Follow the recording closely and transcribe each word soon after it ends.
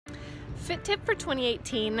Fit tip for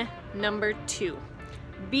 2018, number 2.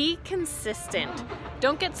 Be consistent.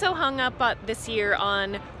 Don't get so hung up this year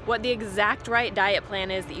on what the exact right diet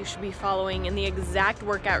plan is that you should be following and the exact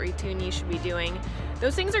workout routine you should be doing.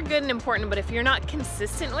 Those things are good and important, but if you're not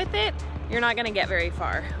consistent with it, you're not gonna get very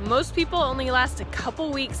far. Most people only last a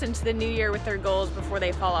couple weeks into the new year with their goals before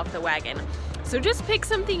they fall off the wagon. So just pick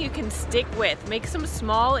something you can stick with. Make some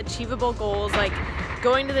small, achievable goals like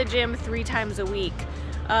going to the gym 3 times a week,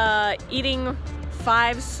 eating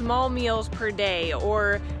 5 small meals per day,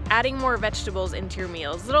 or adding more vegetables into your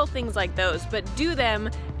meals. Little things like those, but do them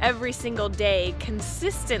every single day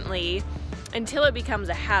consistently until it becomes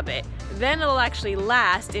a habit. Then it'll actually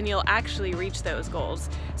last and you'll actually reach those goals.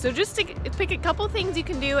 So just pick a couple things you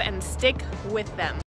can do and stick with them.